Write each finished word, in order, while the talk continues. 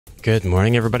Good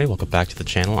morning, everybody. Welcome back to the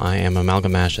channel. I am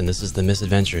Amalgamash, and this is The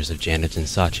Misadventures of Janet and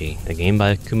Sachi, a game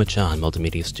by Kuma-chan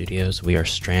Multimedia Studios. We are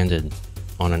stranded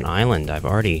on an island. I've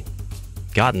already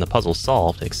gotten the puzzle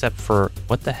solved, except for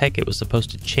what the heck it was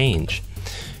supposed to change.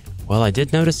 Well, I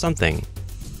did notice something.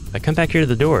 If I come back here to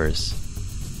the doors...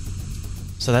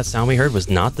 So that sound we heard was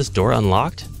not this door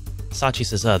unlocked? Sachi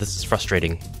says, this is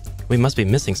frustrating. We must be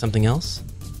missing something else.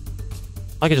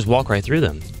 I could just walk right through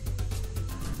them.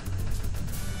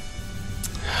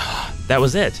 That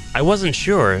was it. I wasn't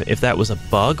sure if that was a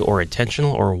bug or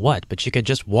intentional or what, but you could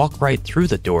just walk right through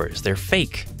the doors. They're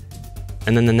fake.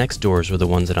 And then the next doors were the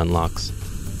ones it unlocks.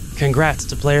 Congrats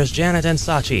to players Janet and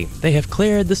Sachi. They have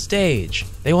cleared the stage.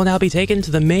 They will now be taken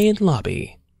to the main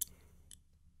lobby.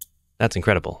 That's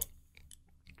incredible.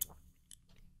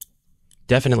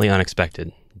 Definitely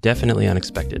unexpected. Definitely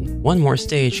unexpected. One more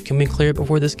stage. Can we clear it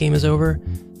before this game is over?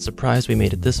 Surprised we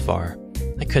made it this far.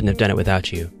 I couldn't have done it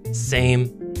without you.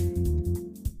 Same.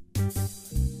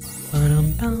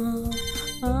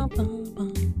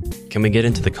 Can we get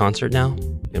into the concert now?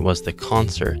 It was the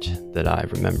concert that I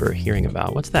remember hearing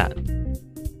about. What's that?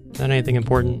 Is that anything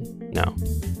important? No.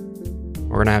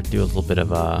 We're gonna have to do a little bit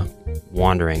of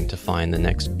wandering to find the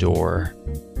next door.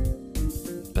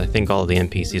 But I think all of the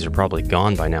NPCs are probably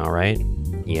gone by now, right?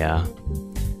 Yeah.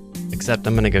 Except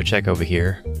I'm gonna go check over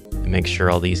here and make sure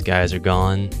all these guys are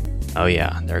gone. Oh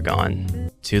yeah, they're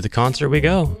gone. To the concert we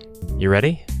go. You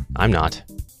ready? I'm not.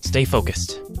 Stay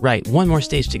focused. Right, one more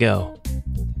stage to go.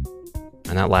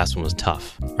 And that last one was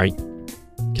tough.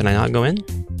 Can I not go in?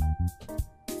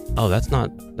 Oh, that's not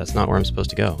where I'm supposed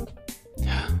to go.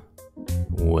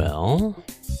 Well,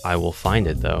 I will find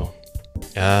it though.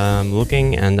 I'm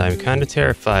looking and I'm kind of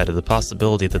terrified of the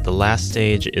possibility that the last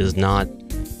stage is not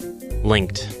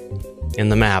linked in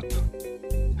the map.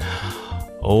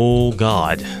 Oh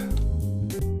God.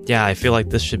 Yeah, I feel like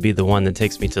this should be the one that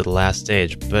takes me to the last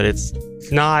stage, but it's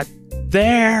not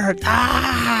there.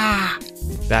 Ah!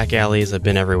 Back alleys have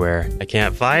been everywhere. I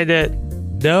can't find it.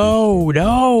 No.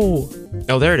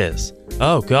 Oh, there it is.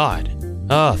 Oh, God.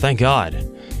 Oh, thank God.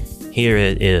 Here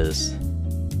it is.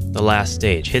 The last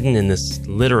stage, hidden in this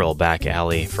literal back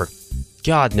alley for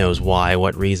God knows why,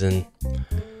 what reason.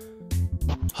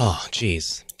 Oh,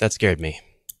 jeez. That scared me.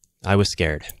 I was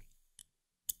scared.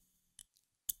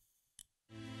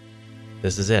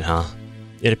 This is it, huh?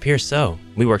 It appears so.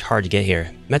 We worked hard to get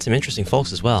here. Met some interesting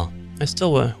folks as well. I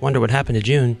still wonder what happened to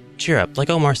June. Cheer up.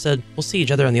 Like Omar said, we'll see each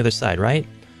other on the other side, right?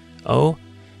 Oh,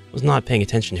 was not paying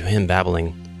attention to him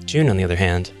babbling. June, on the other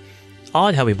hand.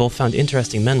 Odd how we both found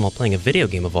interesting men while playing a video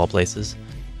game of all places.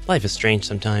 Life is strange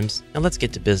sometimes. Now let's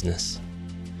get to business.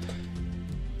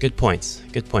 Good points.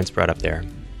 Good points brought up there.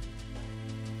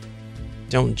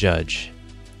 Don't judge.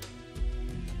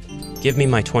 Give me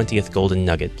my 20th golden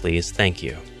nugget, please. Thank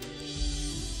you.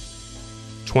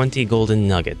 20 golden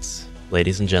nuggets.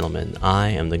 Ladies and gentlemen, I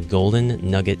am the Golden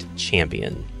Nugget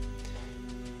Champion.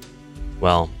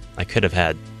 Well, I could have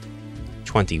had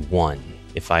 21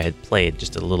 if I had played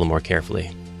just a little more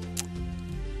carefully.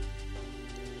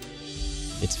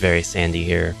 It's very sandy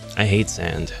here. I hate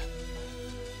sand.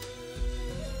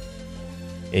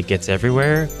 It gets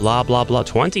everywhere. Blah, blah, blah.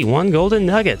 21 golden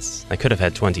nuggets! I could have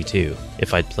had 22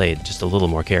 if I'd played just a little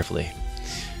more carefully.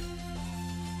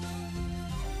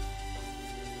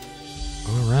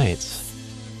 Alright.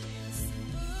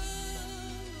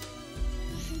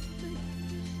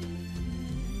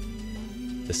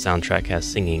 The soundtrack has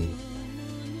singing.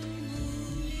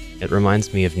 It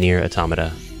reminds me of Nier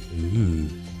Automata. Ooh.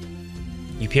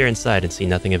 You peer inside and see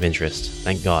nothing of interest.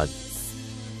 Thank God.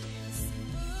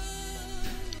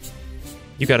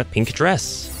 You got a pink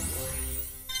dress.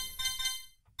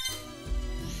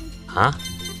 Huh?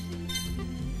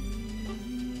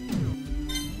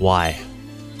 Why?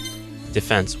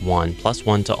 Defense 1,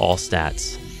 +1 to all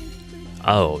stats.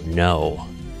 Oh no.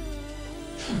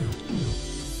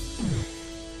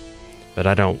 But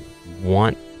I don't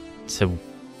want to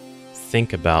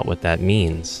think about what that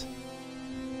means.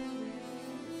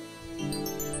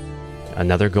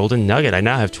 Another golden nugget. I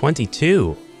now have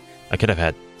 22. I could have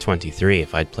had 23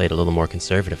 if I'd played a little more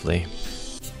conservatively.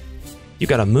 You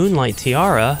got a moonlight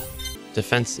tiara.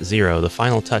 Defense 0, the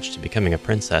final touch to becoming a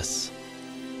princess.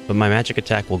 But my magic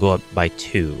attack will go up by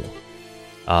 2.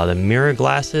 The mirror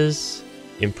glasses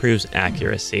improves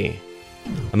accuracy.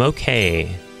 I'm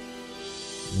okay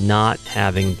not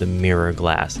having the mirror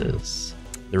glasses.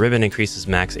 The ribbon increases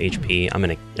max HP.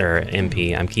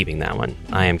 MP. I'm keeping that one.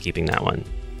 I am keeping that one.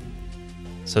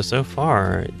 So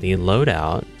far, the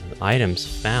loadout, items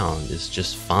found, is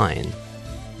just fine.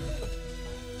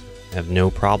 I have no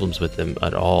problems with them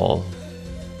at all.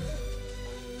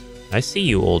 I see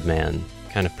you, old man.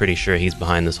 Kind of pretty sure he's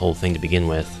behind this whole thing to begin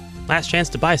with. Last chance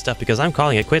to buy stuff because I'm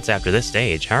calling it quits after this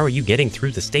stage. How are you getting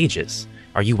through the stages?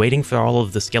 Are you waiting for all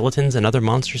of the skeletons and other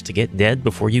monsters to get dead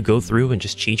before you go through and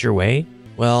just cheat your way?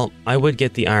 Well, I would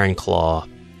get the Iron Claw.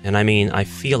 And I mean, I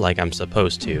feel like I'm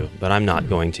supposed to, but I'm not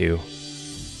going to.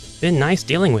 Been nice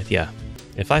dealing with ya.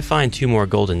 If I find 2 more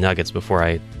golden nuggets before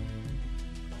I...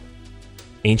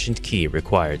 Ancient key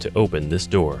required to open this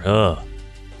door.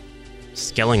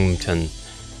 Skellington.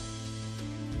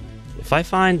 If I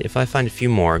find a few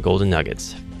more golden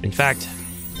nuggets, in fact,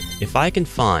 if I can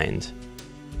find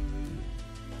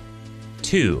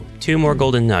two more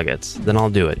golden nuggets, then I'll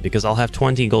do it, because I'll have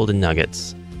 20 golden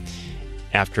nuggets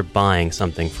after buying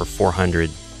something for 400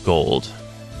 gold.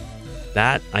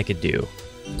 That I could do.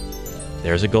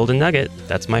 There's a golden nugget.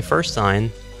 That's my first sign.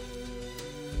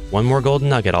 1 more golden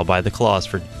nugget, I'll buy the claws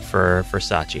for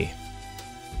Sachi.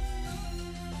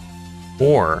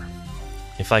 Or,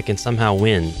 if I can somehow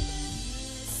win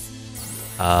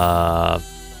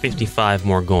 55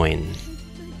 more coin,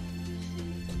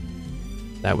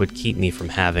 that would keep me from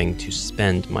having to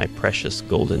spend my precious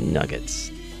golden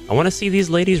nuggets. I want to see these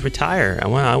ladies retire. I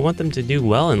want them to do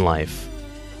well in life.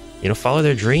 You know, follow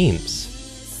their dreams.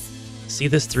 See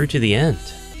this through to the end.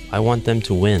 I want them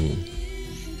to win.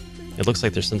 It looks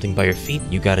like there's something by your feet.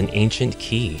 You got an ancient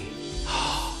key.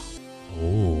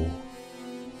 Oh.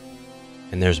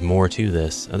 And there's more to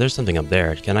this. Oh, there's something up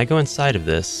there. Can I go inside of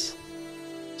this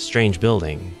strange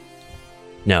building?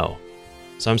 No.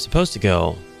 So I'm supposed to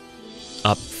go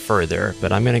up further,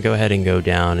 but I'm going to go ahead and go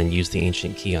down and use the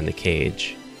ancient key on the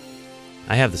cage.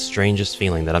 I have the strangest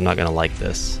feeling that I'm not going to like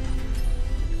this.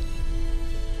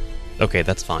 Okay,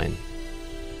 that's fine.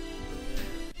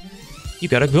 You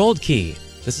got a gold key.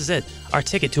 This is it. Our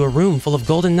ticket to a room full of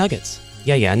golden nuggets.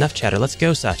 Yeah, enough chatter. Let's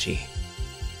go, Sachi.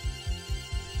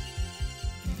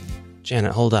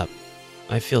 Janet, hold up.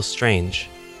 I feel strange.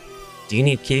 Do you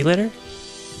need kitty litter?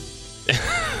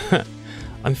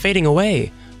 I'm fading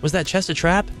away. Was that chest a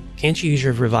trap? Can't you use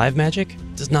your revive magic?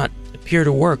 It does not appear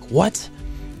to work. What?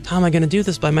 How am I going to do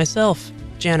this by myself?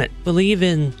 Janet, believe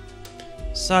in...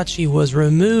 Sachi was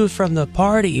removed from the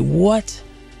party. What?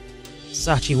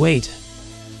 Sachi, wait.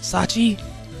 Sachi?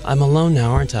 I'm alone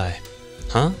now, aren't I?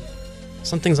 Huh?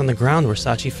 Something's on the ground where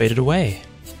Sachi faded away.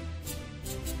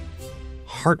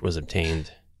 Heart was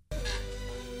obtained.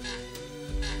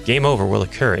 Game over will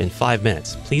occur in 5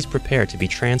 minutes. Please prepare to be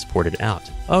transported out.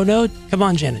 Oh no, come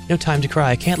on Janet, no time to cry.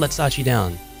 I can't let Sachi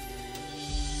down.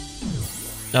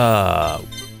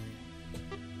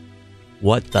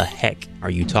 What the heck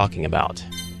are you talking about?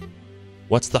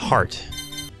 What's the heart?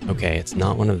 Okay, it's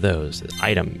not one of those. It's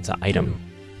item, it's an item.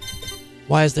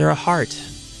 Why is there a heart?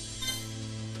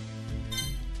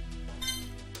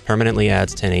 Permanently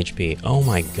adds 10 HP. Oh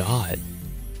my god.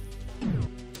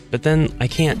 But then I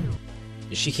can't...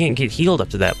 She can't get healed up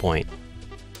to that point.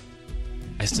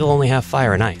 I still only have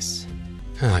fire and ice.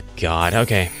 Oh god,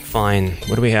 okay, fine.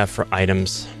 What do we have for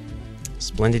items?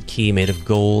 Splendid key made of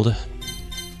gold.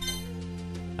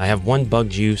 I have 1 bug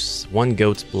juice, 1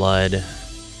 goat's blood,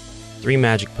 3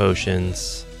 magic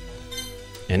potions,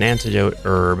 an antidote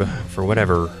herb. For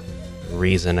whatever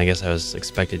reason, I guess I was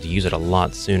expected to use it a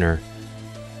lot sooner.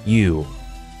 You.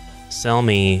 Sell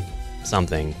me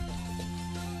something.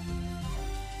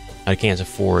 I can't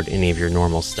afford any of your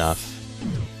normal stuff.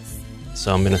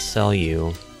 So I'm gonna sell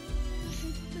you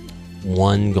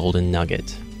 1 golden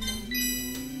nugget.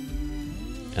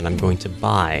 And I'm going to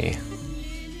buy...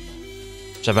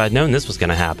 Which, if I'd known this was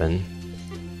gonna happen,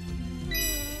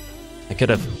 I could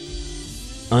have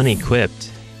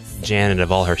unequipped Janet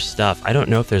of all her stuff. I don't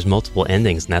know if there's multiple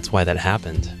endings and that's why that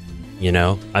happened. You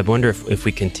know? I wonder if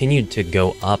we continued to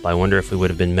go up, I wonder if we would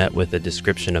have been met with a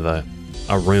description of a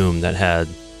room that had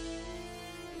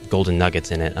golden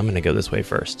nuggets in it. I'm gonna go this way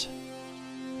first.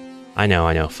 I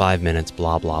know, 5 minutes,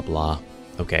 blah, blah, blah.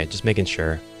 Okay, just making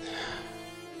sure.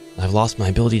 I've lost my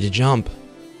ability to jump.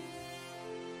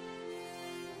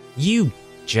 You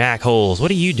jackholes,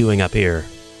 what are you doing up here?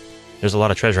 There's a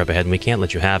lot of treasure up ahead and we can't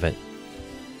let you have it.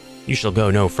 You shall go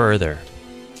no further.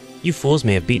 You fools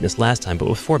may have beaten us last time, but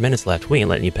with 4 minutes left, we ain't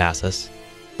letting you pass us.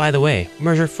 By the way,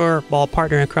 where's your furball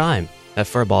partner in crime? That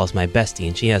furball is my bestie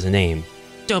and she has a name.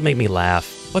 Don't make me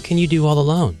laugh. What can you do all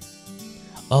alone?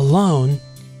 Alone?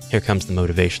 Here comes the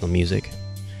motivational music.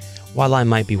 While I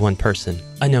might be one person,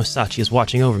 I know Sachi is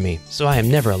watching over me, so I am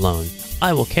never alone.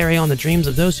 I will carry on the dreams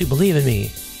of those who believe in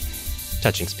me.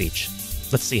 Touching speech.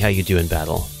 Let's see how you do in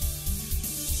battle.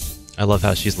 I love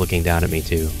how she's looking down at me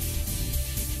too.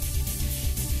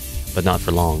 But not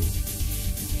for long.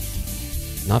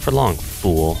 Not for long,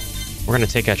 fool. We're gonna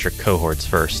take out your cohorts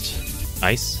first.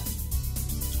 Ice?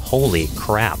 Holy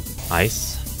crap.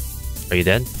 Ice? Are you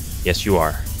dead? Yes, you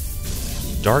are.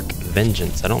 Dark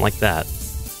Vengeance. I don't like that.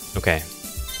 Okay.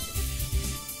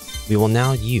 We will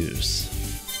now use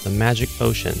the magic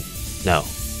potion. No.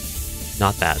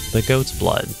 Not that. The goat's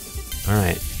blood.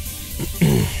 Alright.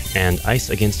 And ice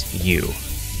against you.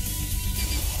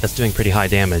 That's doing pretty high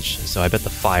damage, so I bet the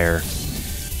fire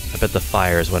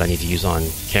is what I need to use on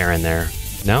Karen there.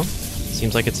 No?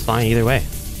 Seems like it's fine either way.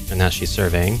 And now she's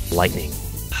surveying lightning.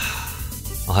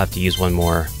 I'll have to use one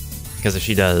more, because if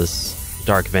she does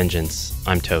Dark Vengeance,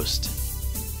 I'm toast.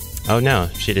 Oh no,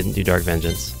 she didn't do Dark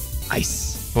Vengeance.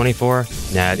 Ice. 24?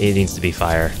 Nah, it needs to be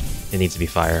fire. It needs to be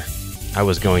fire. I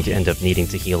was going to end up needing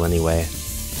to heal anyway.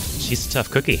 She's a tough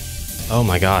cookie. Oh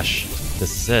my gosh.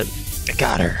 This is it. I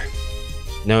got her.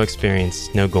 No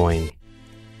experience, no going.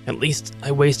 At least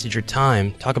I wasted your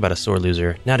time. Talk about a sore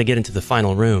loser. Now to get into the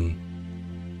final room.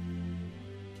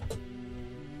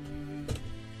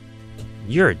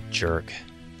 You're a jerk.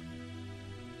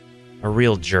 A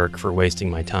real jerk for wasting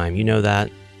my time. You know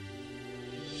that?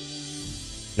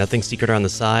 Nothing secret on the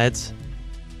sides.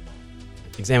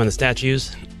 Examine the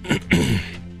statues.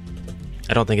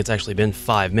 I don't think it's actually been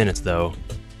 5 minutes, though.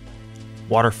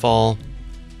 Waterfall.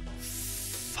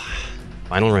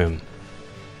 Final room.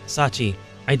 Sachi,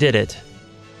 I did it.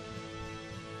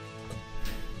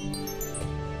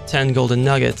 10 golden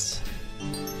nuggets.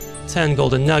 10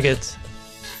 golden nuggets.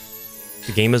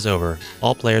 The game is over.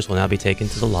 All players will now be taken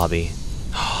to the lobby.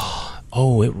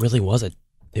 Oh, it really was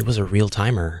a real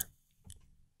timer.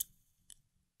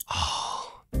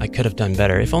 Oh, I could have done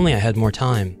better. If only I had more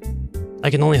time. I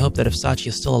can only hope that if Sachi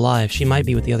is still alive, she might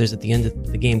be with the others at the end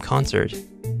of the game concert.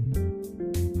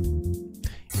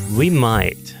 We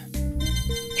might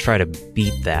try to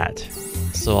beat that,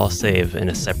 so I'll save in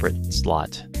a separate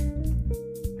slot.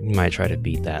 We might try to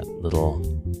beat that little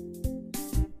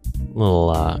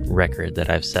record that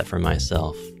I've set for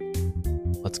myself.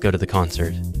 Let's go to the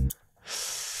concert.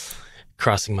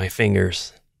 Crossing my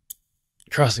fingers.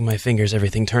 Crossing my fingers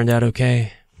everything turned out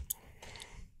okay.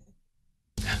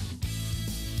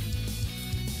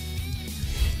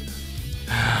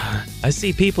 I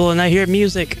see people and I hear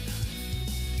music.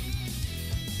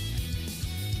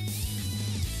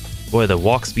 Boy, the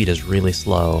walk speed is really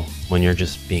slow when you're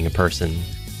just being a person.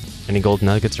 Any gold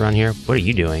nuggets around here? What are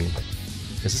you doing?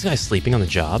 Is this guy sleeping on the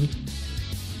job?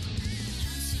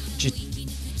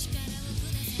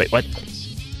 Wait, what?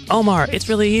 Omar, it's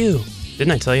really you!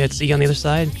 Didn't I tell you I'd see you on the other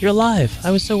side? You're alive!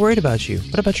 I was so worried about you.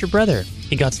 What about your brother?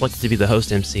 He got selected to be the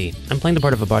host MC. I'm playing the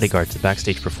part of a bodyguard to the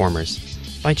backstage performers.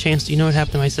 By chance, do you know what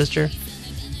happened to my sister?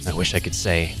 I wish I could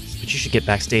say, but you should get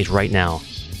backstage right now.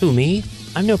 Who, me?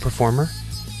 I'm no performer.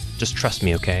 Just trust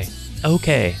me, okay?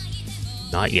 Okay.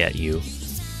 Not yet, you.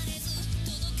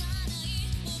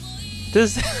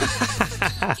 This...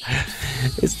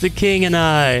 It's the king and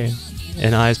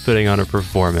I's putting on a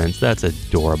performance. That's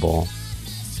adorable.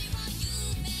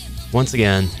 Once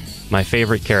again, my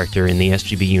favorite character in the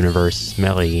SGB universe,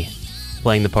 Melly,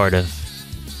 playing the part of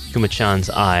Kuma-chan's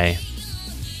Ai.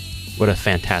 What a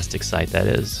fantastic sight that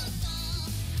is.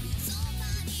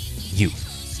 You.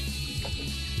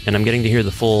 And I'm getting to hear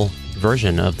the full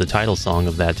version of the title song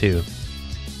of that too.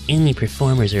 Only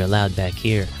performers are allowed back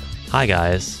here. Hi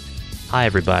guys. Hi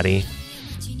everybody.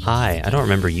 Hi, I don't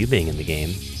remember you being in the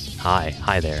game.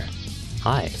 Hi there.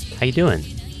 Hi, how you doing?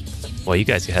 Well, you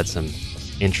guys had some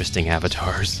interesting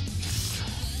avatars.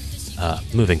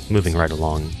 Moving right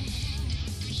along.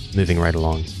 Moving right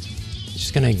along.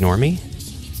 Just gonna ignore me?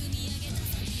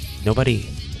 Nobody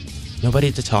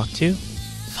to talk to?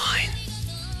 Fine.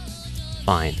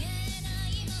 Fine.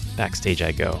 Backstage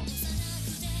I go.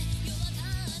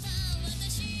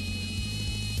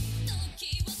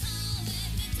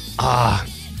 Ah,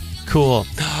 cool.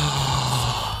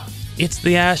 It's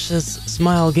the Ashes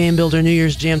Smile Game Builder New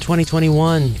Year's Jam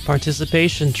 2021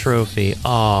 participation trophy.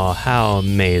 Oh, how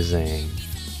amazing.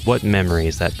 What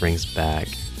memories that brings back.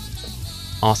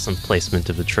 Awesome placement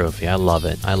of the trophy. I love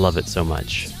it. I love it so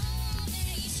much.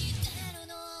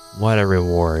 What a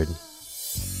reward.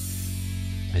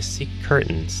 I see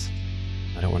curtains.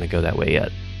 I don't want to go that way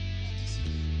yet.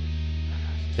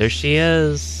 There she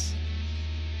is.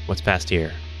 What's past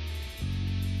here?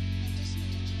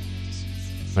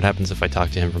 What happens if I talk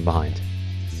to him from behind?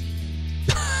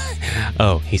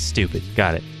 Oh, he's stupid.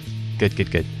 Got it.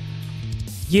 Good.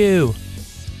 You!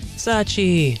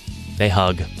 Sachi! They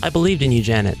hug. I believed in you,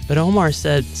 Janet, but Omar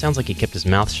said, sounds like he kept his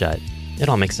mouth shut. It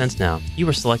all makes sense now. You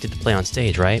were selected to play on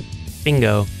stage, right?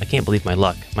 Bingo. I can't believe my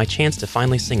luck. My chance to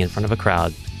finally sing in front of a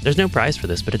crowd. There's no prize for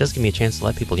this, but it does give me a chance to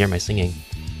let people hear my singing.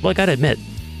 Well, I gotta admit,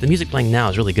 the music playing now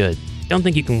is really good. Don't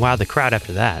think you can wow the crowd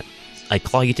after that. I'd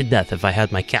claw you to death if I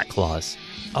had my cat claws.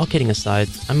 All kidding aside,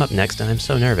 I'm up next and I'm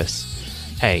so nervous.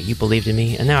 Hey, you believed in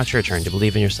me, and now it's your turn to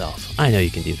believe in yourself. I know you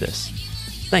can do this.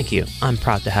 Thank you. I'm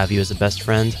proud to have you as a best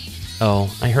friend.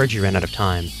 Oh, I heard you ran out of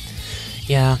time.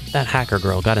 Yeah, that hacker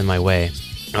girl got in my way.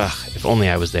 Ugh, if only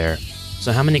I was there.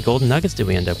 So how many golden nuggets did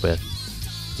we end up with?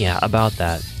 Yeah, about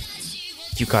that.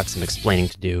 You got some explaining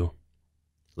to do.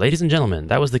 Ladies and gentlemen,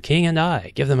 that was the king and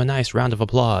I. Give them a nice round of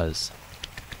applause.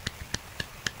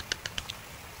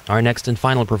 Our next and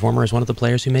final performer is one of the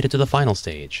players who made it to the final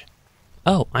stage.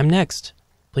 Oh, I'm next.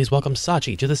 Please welcome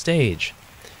Sachi to the stage.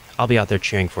 I'll be out there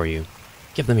cheering for you.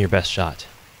 Give them your best shot.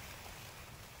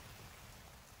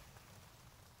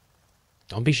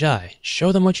 Don't be shy.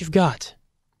 Show them what you've got.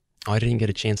 Oh, I didn't get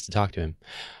a chance to talk to him.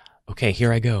 Okay,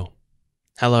 here I go.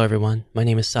 Hello, everyone. My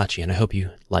name is Sachi, and I hope you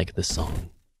like this song.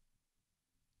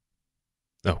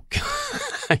 Oh,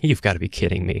 you've got to be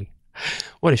kidding me.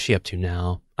 What is she up to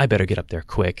now? I better get up there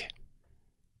quick.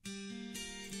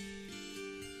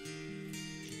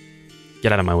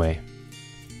 Get out of my way.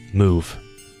 Move.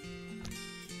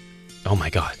 Oh my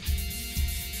god.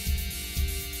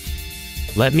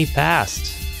 Let me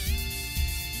past.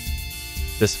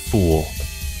 This fool.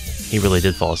 He really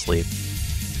did fall asleep.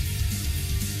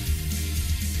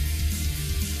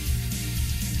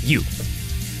 You.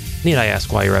 Need I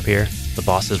ask why you're up here? The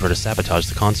bosses were to sabotage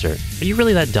the concert. Are you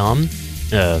really that dumb?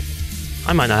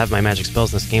 I might not have my magic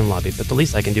spells in this game lobby, but the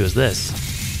least I can do is this.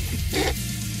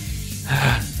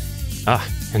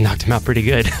 I knocked him out pretty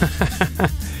good.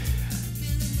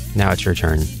 Now it's your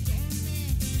turn.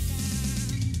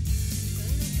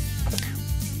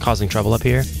 Causing trouble up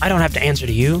here? I don't have to answer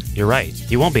to you. You're right.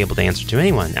 You won't be able to answer to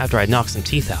anyone after I knock some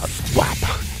teeth out. Whap!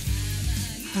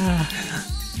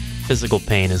 Physical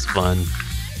pain is fun.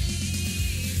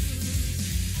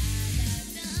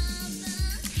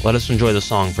 Let us enjoy the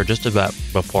song for just a bit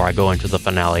before I go into the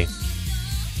finale.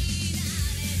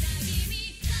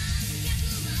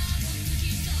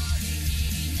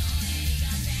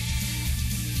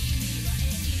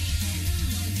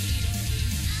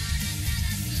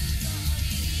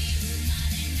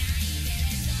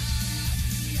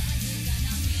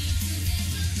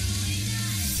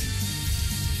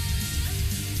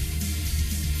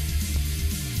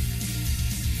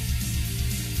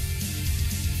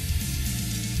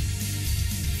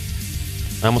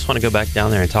 I almost want to go back down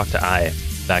there and talk to Ai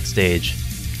backstage.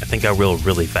 I think I will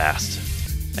really fast.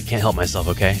 I can't help myself,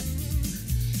 okay?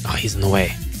 Oh, he's in the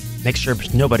way. Make sure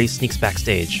nobody sneaks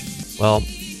backstage. Well,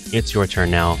 it's your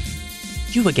turn now.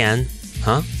 You again?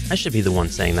 Huh? I should be the one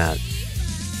saying that.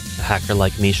 A hacker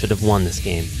like me should have won this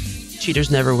game. Cheaters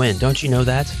never win, don't you know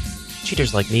that?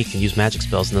 Cheaters like me can use magic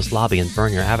spells in this lobby and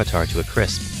burn your avatar to a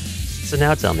crisp. So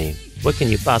now tell me, what can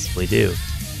you possibly do?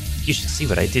 You should see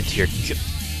what I did to your...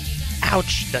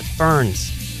 Ouch, that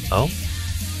burns. Oh?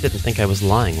 Didn't think I was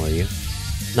lying, were you?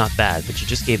 Not bad, but you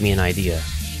just gave me an idea.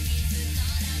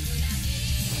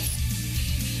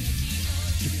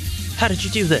 How did you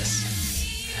do this?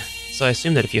 So I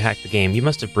assume that if you hacked the game, you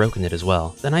must have broken it as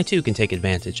well. Then I too can take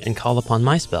advantage and call upon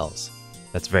my spells.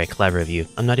 That's very clever of you.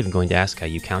 I'm not even going to ask how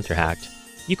you counter-hacked.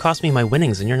 You cost me my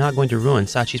winnings and you're not going to ruin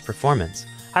Sachi's performance.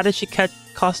 How did she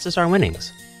cost us our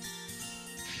winnings?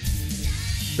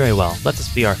 Very well, let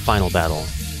this be our final battle.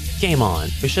 Game on.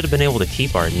 We should have been able to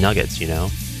keep our nuggets, you know.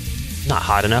 Not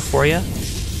hot enough for you?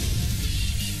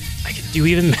 I can do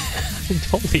even...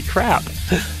 Holy crap.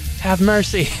 Have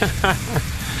mercy.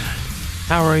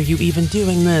 How are you even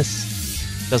doing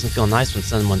this? Doesn't feel nice when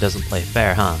someone doesn't play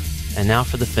fair, huh? And now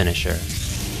for the finisher.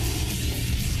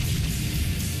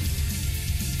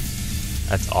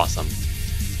 That's awesome.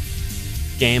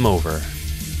 Game over.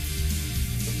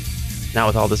 Now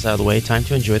with all this out of the way, time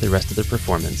to enjoy the rest of the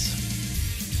performance.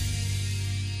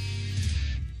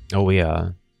 Oh,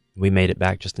 we made it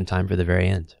back just in time for the very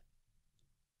end.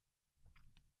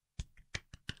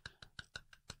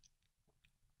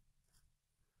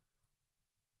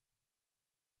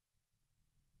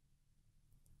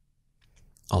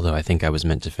 Although I think I was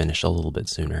meant to finish a little bit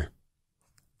sooner.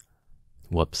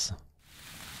 Whoops.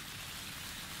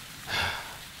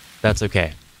 That's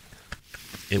okay.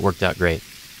 It worked out great.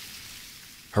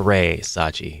 Hooray,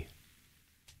 Sachi.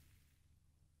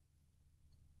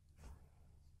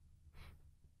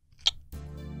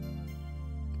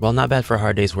 Well, not bad for a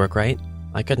hard day's work, right?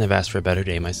 I couldn't have asked for a better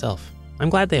day myself. I'm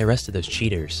glad they arrested those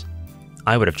cheaters.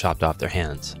 I would have chopped off their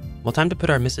hands. Well, time to put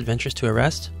our misadventures to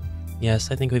rest? Yes,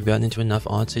 I think we've gotten into enough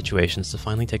odd situations to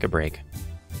finally take a break.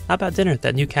 How about dinner at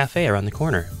that new cafe around the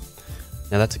corner?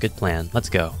 Now that's a good plan. Let's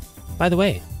go. By the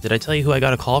way, did I tell you who I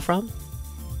got a call from?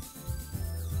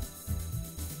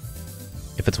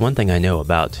 If it's one thing I know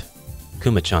about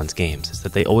Kuma-chan's games is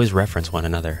that they always reference one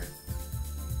another.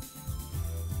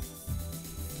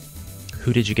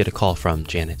 Who did you get a call from,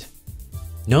 Janet?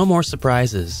 No more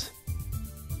surprises.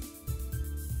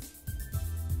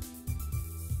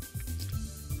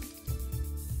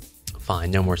 Fine,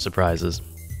 no more surprises.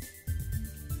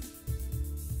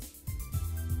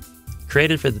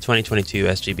 Created for the 2022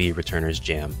 SGB Returners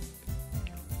Jam.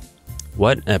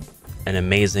 What an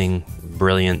amazing,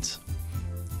 brilliant,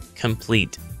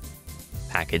 complete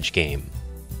package game.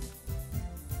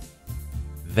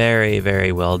 Very,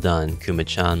 very well done,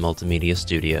 Kuma-chan Multimedia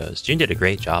Studios. Jun did a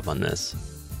great job on this.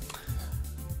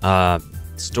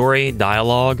 Story,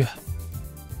 dialogue,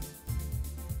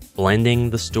 blending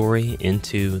the story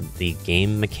into the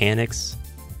game mechanics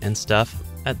and stuff.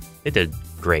 It did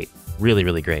great. Really,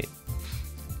 really great.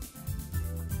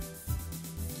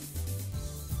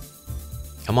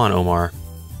 Come on, Omar.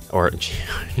 Or,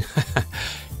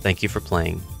 thank you for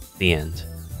playing. The end.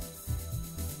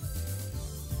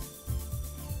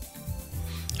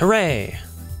 Hooray!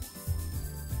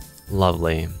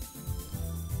 Lovely.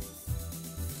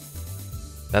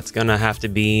 That's gonna have to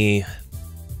be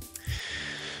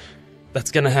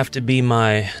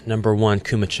my #1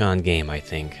 Kuma-chan game, I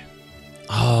think.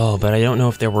 Oh, but I don't know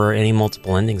if there were any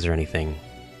multiple endings or anything.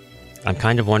 I'm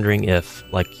kind of wondering if,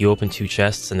 like, you open 2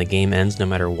 chests and the game ends no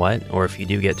matter what, or if you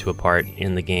do get to a part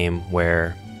in the game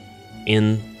where,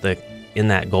 in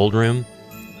that gold room,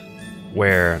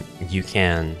 where you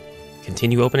can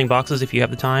continue opening boxes if you have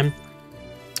the time,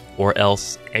 or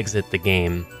else exit the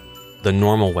game the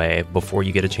normal way before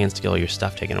you get a chance to get all your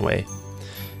stuff taken away.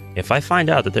 If I find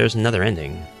out that there's another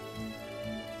ending,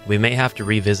 we may have to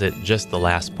revisit just the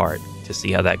last part to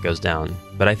see how that goes down.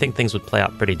 But I think things would play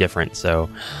out pretty different, so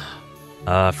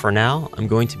for now, I'm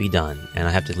going to be done, and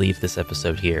I have to leave this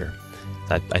episode here.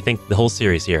 I think the whole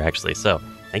series here, actually. So,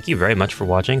 thank you very much for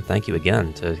watching. Thank you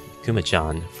again to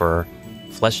Kuma-chan for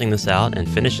fleshing this out and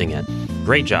finishing it.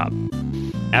 Great job.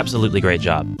 Absolutely great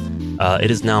job.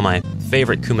 It is now my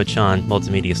favorite Kuma-chan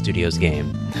Multimedia Studios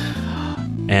game.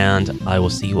 And I will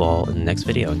see you all in the next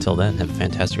video. Until then, have a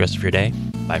fantastic rest of your day.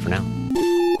 Bye for now.